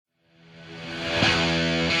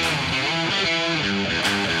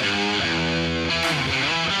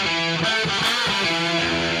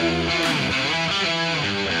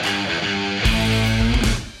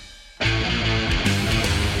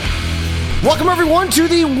Welcome, everyone, to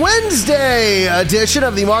the Wednesday edition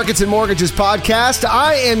of the Markets and Mortgages podcast.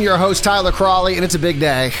 I am your host, Tyler Crawley, and it's a big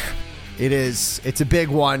day. It is. It's a big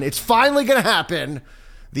one. It's finally going to happen.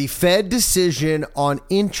 The Fed decision on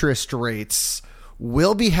interest rates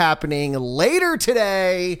will be happening later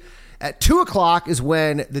today. At 2 o'clock is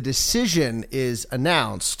when the decision is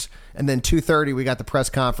announced. And then 2:30, we got the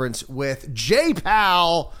press conference with Jay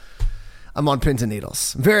Powell. I'm on pins and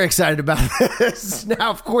needles. I'm very excited about this.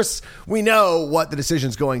 Now, of course, we know what the decision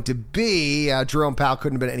is going to be. Jerome Powell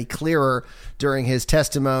couldn't have been any clearer during his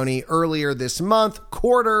testimony earlier this month.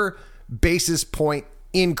 Quarter basis point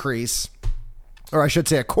increase, or I should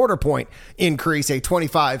say a quarter point increase, a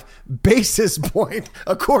 25 basis point,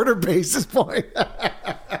 a quarter basis point.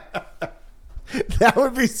 That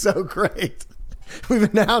would be so great. We've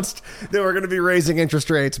announced that we're going to be raising interest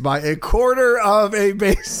rates by a quarter of a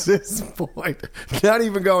basis point. Not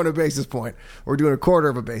even going a basis point. We're doing a quarter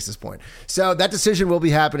of a basis point. So that decision will be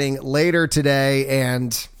happening later today,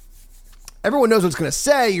 and everyone knows what it's going to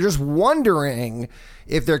say. You're just wondering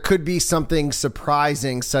if there could be something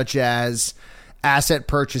surprising, such as asset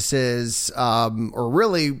purchases or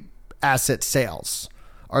really asset sales.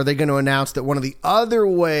 Are they going to announce that one of the other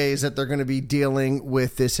ways that they're going to be dealing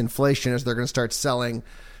with this inflation is they're going to start selling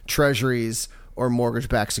treasuries or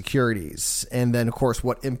mortgage-backed securities? And then, of course,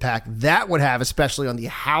 what impact that would have, especially on the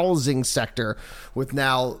housing sector, with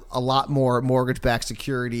now a lot more mortgage-backed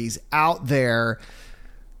securities out there,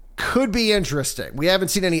 could be interesting. We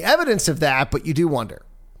haven't seen any evidence of that, but you do wonder.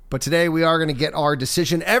 But today we are going to get our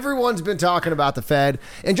decision. Everyone's been talking about the Fed.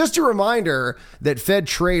 And just a reminder that Fed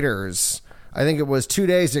traders, I think it was 2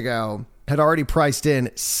 days ago, had already priced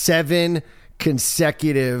in 7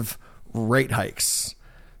 consecutive rate hikes.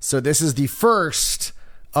 So this is the first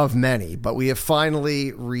of many, but we have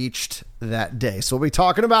finally reached that day. So we'll be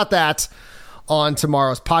talking about that on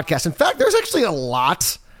tomorrow's podcast. In fact, there's actually a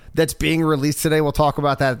lot that's being released today. We'll talk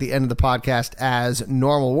about that at the end of the podcast as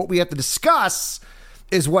normal. What we have to discuss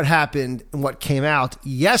is what happened and what came out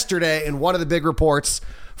yesterday in one of the big reports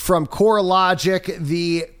from CoreLogic,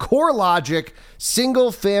 the CoreLogic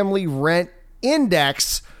Single Family Rent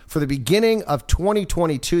Index for the beginning of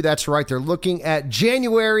 2022. That's right. They're looking at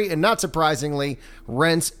January, and not surprisingly,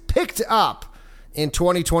 rents picked up in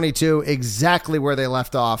 2022, exactly where they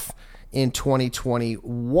left off in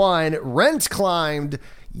 2021. Rents climbed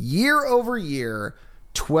year over year,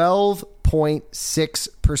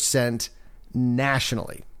 12.6%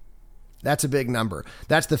 nationally. That's a big number.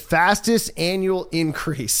 That's the fastest annual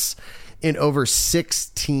increase in over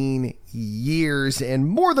 16 years. And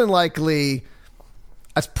more than likely,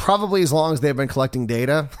 that's probably as long as they've been collecting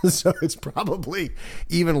data. So it's probably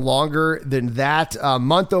even longer than that.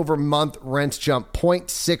 Month over month, rents jumped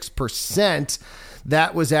 0.6%.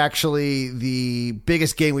 That was actually the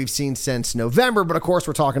biggest gain we've seen since November. But of course,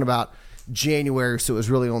 we're talking about January. So it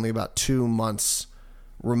was really only about 2 months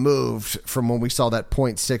removed from when we saw that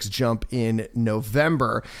 0.6 jump in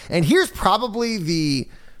November. And here's probably the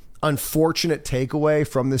unfortunate takeaway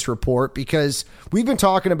from this report, because we've been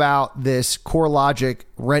talking about this CoreLogic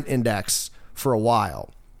rent index for a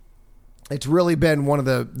while. It's really been one of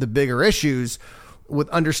the bigger issues with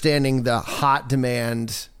understanding the hot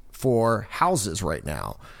demand for houses right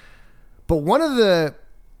now. But one of the,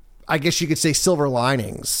 I guess you could say, silver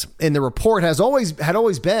linings in the report had always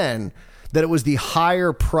been that it was the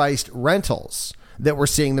higher priced rentals that were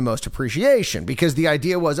seeing the most appreciation, because the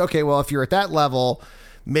idea was, okay, well, if you're at that level,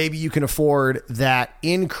 maybe you can afford that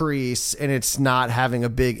increase and it's not having a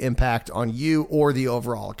big impact on you or the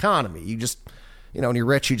overall economy. You just, when you're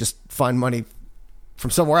rich, you just find money from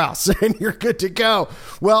somewhere else and you're good to go.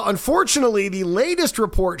 Well, unfortunately, the latest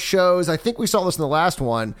report shows, I think we saw this in the last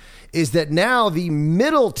one, is that now the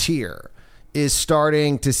middle tier is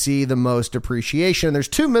starting to see the most appreciation. There's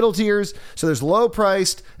 2 middle tiers. So there's low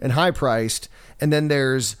priced and high priced, and then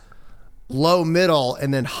there's low middle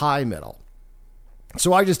and then high middle.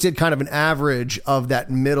 So I just did kind of an average of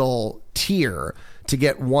that middle tier to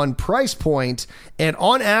get one price point. And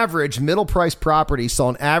on average, middle price properties saw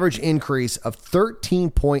an average increase of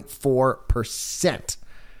 13.4%.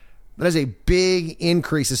 That is a big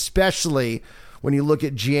increase, especially when you look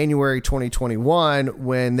at January 2021,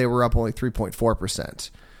 when they were up only 3.4%.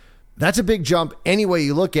 That's a big jump any way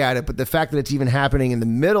you look at it, but the fact that it's even happening in the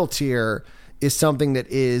middle tier is something that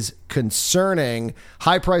is concerning.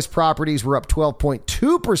 High-priced properties were up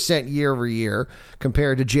 12.2% year over year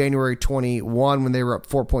compared to January 21, when they were up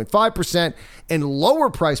 4.5%, and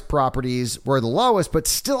lower-priced properties were the lowest, but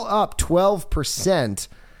still up 12%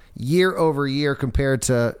 year over year compared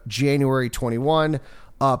to January 21,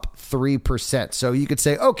 up 3%. So you could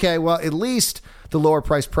say, okay, well, at least the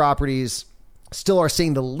lower-priced properties still are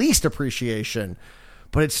seeing the least appreciation,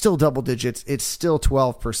 but it's still double digits. It's still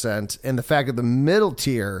 12%. And the fact that the middle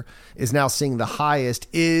tier is now seeing the highest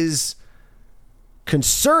is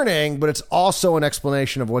concerning, but it's also an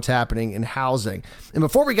explanation of what's happening in housing. And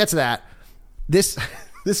before we get to that, this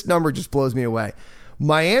number just blows me away.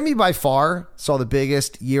 Miami by far saw the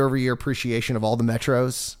biggest year-over-year appreciation of all the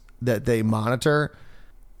metros that they monitor.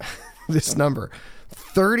 This number,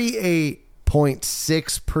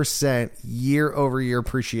 38.6% year-over-year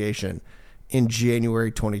appreciation in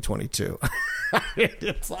January 2022.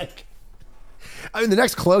 It's like, I mean, the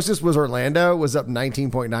next closest was Orlando, was up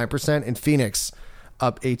 19.9%, and Phoenix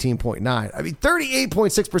up 18.9%. I mean,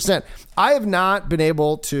 38.6%. I have not been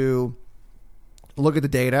able to look at the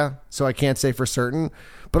data, so I can't say for certain,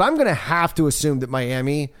 but I'm going to have to assume that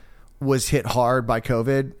Miami was hit hard by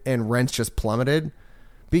COVID and rents just plummeted,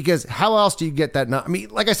 because how else do you get that? I mean,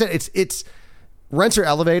 like I said, it's rents are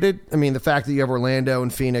elevated. I mean, the fact that you have Orlando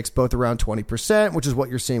and Phoenix both around 20%, which is what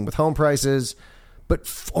you're seeing with home prices, but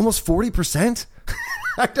almost 40%.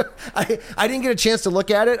 I didn't get a chance to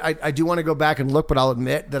look at it. I do want to go back and look, but I'll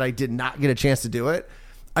admit that I did not get a chance to do it.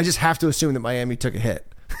 I just have to assume that Miami took a hit.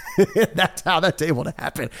 That's how that's able to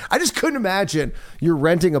happen. I just couldn't imagine you're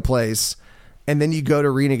renting a place and then you go to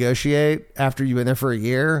renegotiate after you've been there for a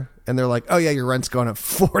year and they're like, oh yeah, your rent's going up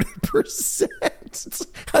 40%.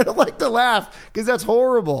 I don't like to laugh because that's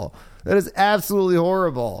horrible. That is absolutely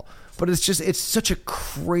horrible. But it's such a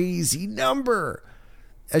crazy number.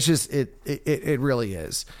 It's just, it really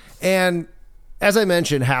is. And as I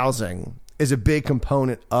mentioned, housing is a big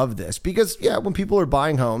component of this because, yeah, when people are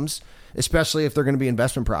buying homes, especially if they're going to be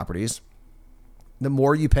investment properties, the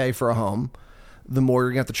more you pay for a home, the more you're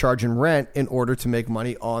going to have to charge in rent in order to make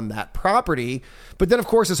money on that property. But then, of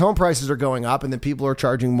course, as home prices are going up and then people are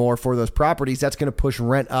charging more for those properties, that's going to push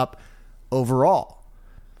rent up overall.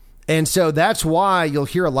 And so that's why you'll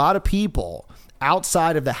hear a lot of people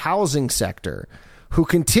outside of the housing sector who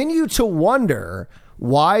continue to wonder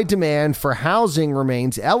why demand for housing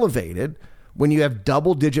remains elevated when you have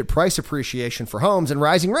double-digit price appreciation for homes and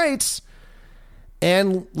rising rates.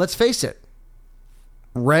 And let's face it,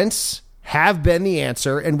 rents have been the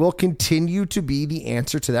answer and will continue to be the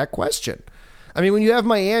answer to that question. I mean, when you have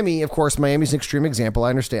Miami, of course, Miami's an extreme example. I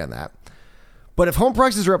understand that. But if home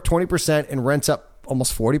prices are up 20% and rents up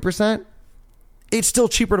almost 40%, it's still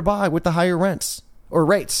cheaper to buy with the higher rents, or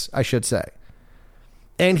rates, I should say.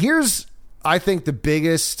 And here's, I think, the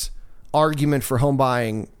biggest argument for home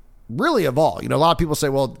buying really of all. You know, a lot of people say,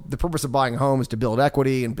 well, the purpose of buying a home is to build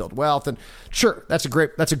equity and build wealth. And sure, that's a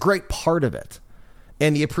great part of it.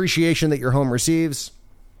 And the appreciation that your home receives,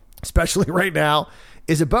 especially right now,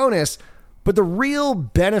 is a bonus. But the real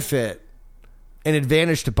benefit and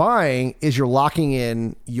advantage to buying is you're locking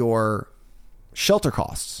in your shelter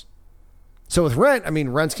costs. So with rent, I mean,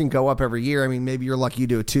 rents can go up every year. I mean, maybe you're lucky you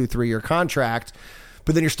do a 2-3 year contract,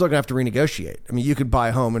 but then you're still going to have to renegotiate. I mean, you could buy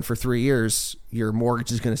a home and for 3 years, your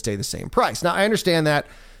mortgage is going to stay the same price. Now, I understand that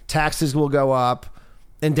taxes will go up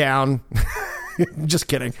and down. Just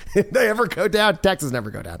kidding. If they ever go down, taxes never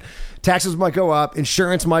go down. Taxes might go up.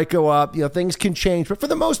 Insurance might go up. You know, things can change. But for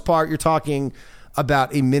the most part, you're talking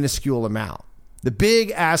about a minuscule amount. The big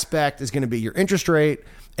aspect is going to be your interest rate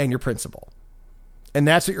and your principal. And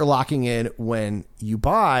that's what you're locking in when you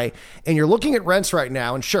buy. And you're looking at rents right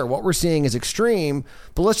now. And sure, what we're seeing is extreme.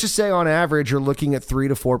 But let's just say on average, you're looking at 3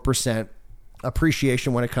 to 4%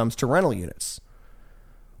 appreciation when it comes to rental units.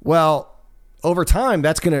 Well, over time,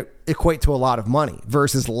 that's going to equate to a lot of money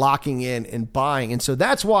versus locking in and buying. And so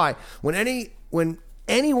that's why when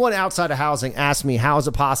anyone outside of housing asks me, how is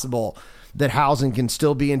it possible that housing can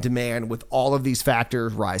still be in demand with all of these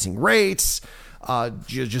factors, rising rates,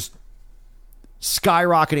 just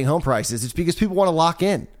skyrocketing home prices, it's because people want to lock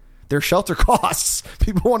in their shelter costs.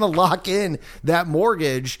 People want to lock in that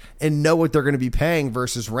mortgage and know what they're going to be paying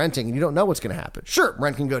versus renting. And you don't know what's going to happen. Sure,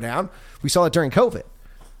 rent can go down. We saw that during COVID.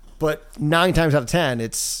 But 9 times out of 10,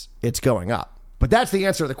 it's going up. But that's the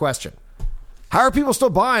answer to the question. How are people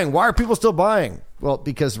still buying? Why are people still buying? Well,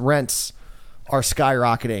 because rents are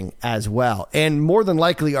skyrocketing as well, and more than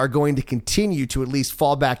likely are going to continue to at least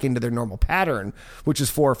fall back into their normal pattern, which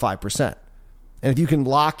is 4 or 5%. And if you can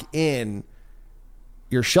lock in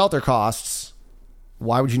your shelter costs,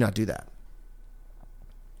 why would you not do that?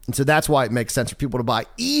 And so that's why it makes sense for people to buy,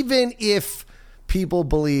 even if people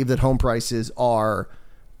believe that home prices are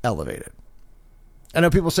elevated. I know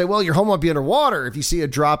people say, well, your home might be underwater if you see a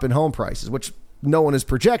drop in home prices, which no one is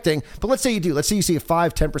projecting. But let's say you do. Let's say you see a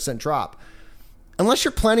 5-10% drop. Unless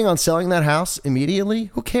you're planning on selling that house immediately,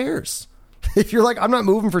 who cares? If you're like, I'm not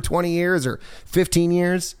moving for 20 years or 15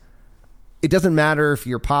 years, it doesn't matter if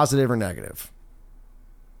you're positive or negative.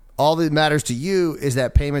 All that matters to you is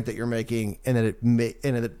that payment that you're making, and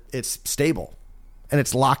that it's stable and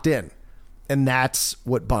it's locked in. And that's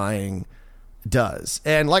what buying does.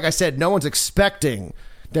 And like I said, no one's expecting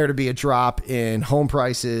there to be a drop in home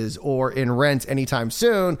prices or in rents anytime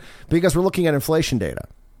soon because we're looking at inflation data.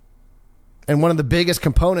 And one of the biggest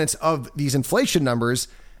components of these inflation numbers,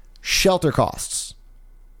 shelter costs.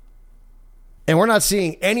 And we're not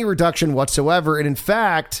seeing any reduction whatsoever. And in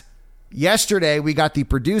fact, yesterday we got the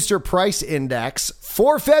producer price index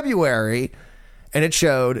for February, and it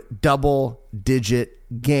showed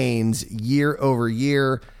double-digit gains year over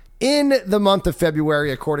year in the month of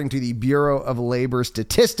February, according to the Bureau of Labor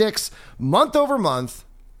Statistics. Month over month,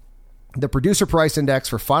 the producer price index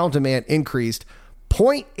for final demand increased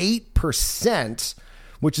 0.8%,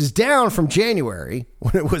 which is down from January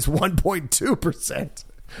when it was 1.2%,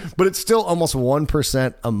 but it's still almost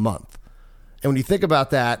 1% a month. And when you think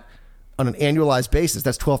about that on an annualized basis,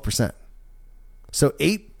 that's 12%. So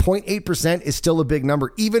 8.8% is still a big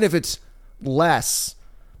number, even if it's less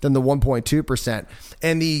than the 1.2%.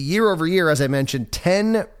 And the year over year, as I mentioned,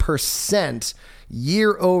 10%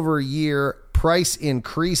 year over year price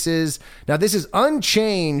increases. Now, this is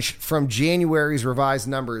unchanged from January's revised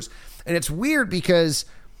numbers. And it's weird because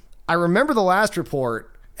I remember the last report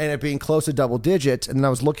and it being close to double digits. And then I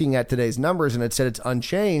was looking at today's numbers and it said it's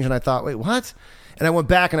unchanged. And I thought, wait, what? And I went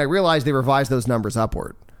back and I realized they revised those numbers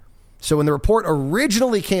upward. So when the report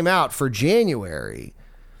originally came out for January,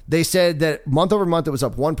 they said that month over month it was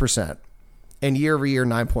up 1% and year over year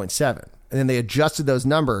 9.7%. And then they adjusted those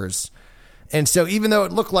numbers. And so even though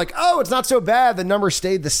it looked like, oh, it's not so bad, the number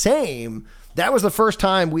stayed the same. That was the first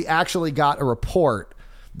time we actually got a report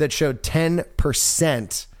that showed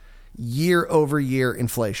 10% year over year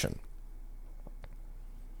inflation.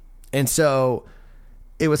 And so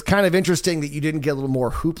it was kind of interesting that you didn't get a little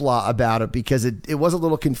more hoopla about it because it was a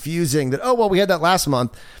little confusing that, oh, well, we had that last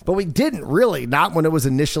month, but we didn't really, not when it was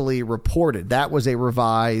initially reported. That was a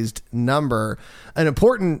revised number. An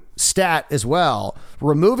important stat as well,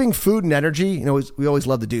 removing food and energy, you know, we always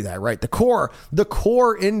love to do that, right? The core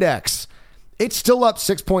index, it's still up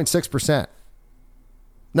 6.6%.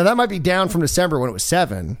 Now that might be down from December when it was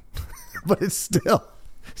 7, but it's still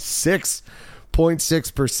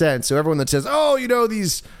 6.6%. So everyone that says, oh, you know,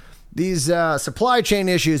 these supply chain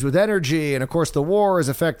issues with energy, and of course the war is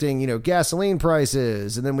affecting, you know, gasoline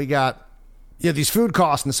prices, and then we got, you know, these food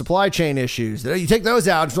costs and the supply chain issues. You take those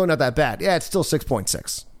out, it's really not that bad. Yeah, it's still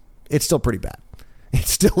 6.6. It's still pretty bad.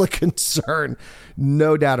 It's still a concern,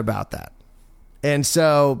 no doubt about that. And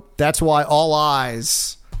so that's why all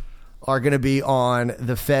eyes are going to be on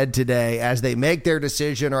the Fed today as they make their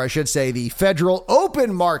decision, or I should say the Federal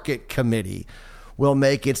Open Market Committee will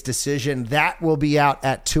make its decision. That will be out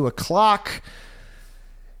at 2:00.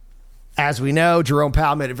 As we know, Jerome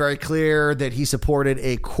Powell made it very clear that he supported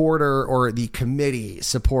the committee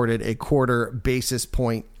supported a quarter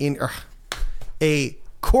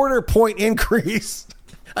point increase.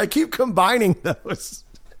 I keep combining those.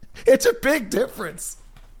 It's a big difference.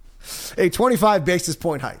 A 25 basis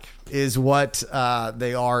point hike is what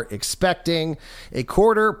they are expecting. A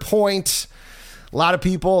quarter point. A lot of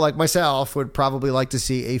people like myself would probably like to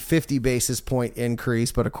see a 50 basis point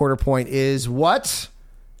increase, but a quarter point is what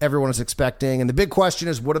everyone is expecting. And the big question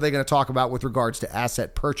is, what are they going to talk about with regards to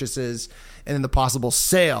asset purchases and then the possible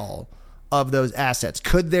sale of those assets?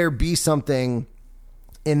 Could there be something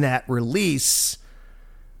in that release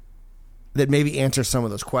that maybe answers some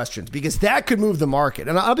of those questions? Because that could move the market.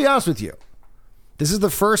 And I'll be honest with you. This is the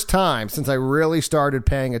first time since I really started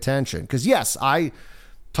paying attention. Because yes, I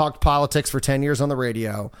talked politics for 10 years on the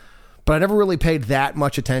radio, but I never really paid that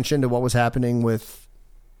much attention to what was happening with,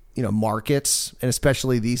 you know, markets and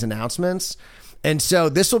especially these announcements. And so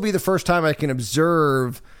this will be the first time I can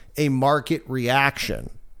observe a market reaction.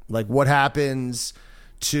 Like what happens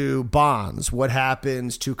to bonds, what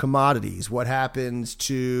happens to commodities, what happens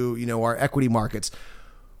to, you know, our equity markets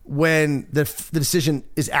when the decision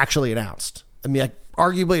is actually announced. I mean,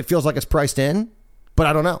 arguably it feels like it's priced in, but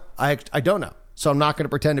I don't know. I don't know. So I'm not going to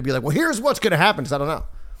pretend to be like, well, here's what's going to happen, because I don't know.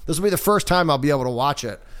 This will be the first time I'll be able to watch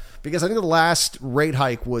it, because I think the last rate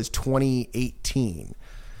hike was 2018.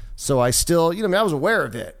 So I still, you know, I mean, I was aware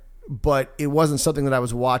of it, but it wasn't something that I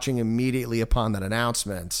was watching immediately upon that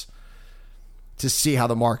announcement to see how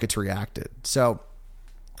the markets reacted. So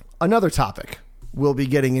another topic we'll be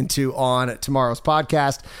getting into on tomorrow's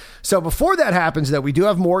podcast. So before that happens, though, we do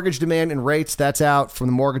have mortgage demand and rates. That's out from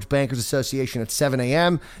the Mortgage Bankers Association at 7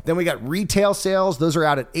 a.m. Then we got retail sales. Those are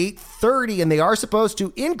out at 8:30, and they are supposed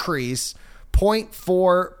to increase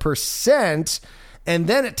 0.4%. And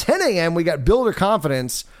then at 10 a.m., we got builder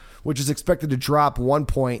confidence, which is expected to drop 1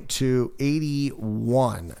 point to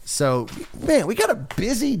 81. So, man, we got a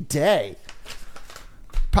busy day.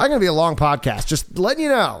 Probably going to be a long podcast, just letting you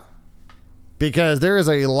know, because there is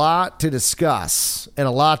a lot to discuss and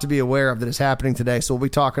a lot to be aware of that is happening today. So we'll be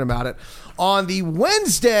talking about it on the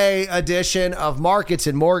Wednesday edition of Markets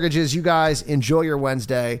and Mortgages. You guys enjoy your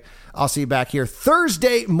Wednesday. I'll see you back here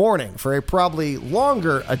Thursday morning for a probably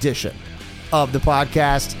longer edition of the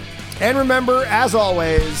podcast. And remember, as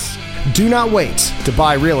always, do not wait to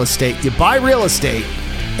buy real estate. You buy real estate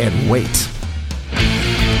and wait.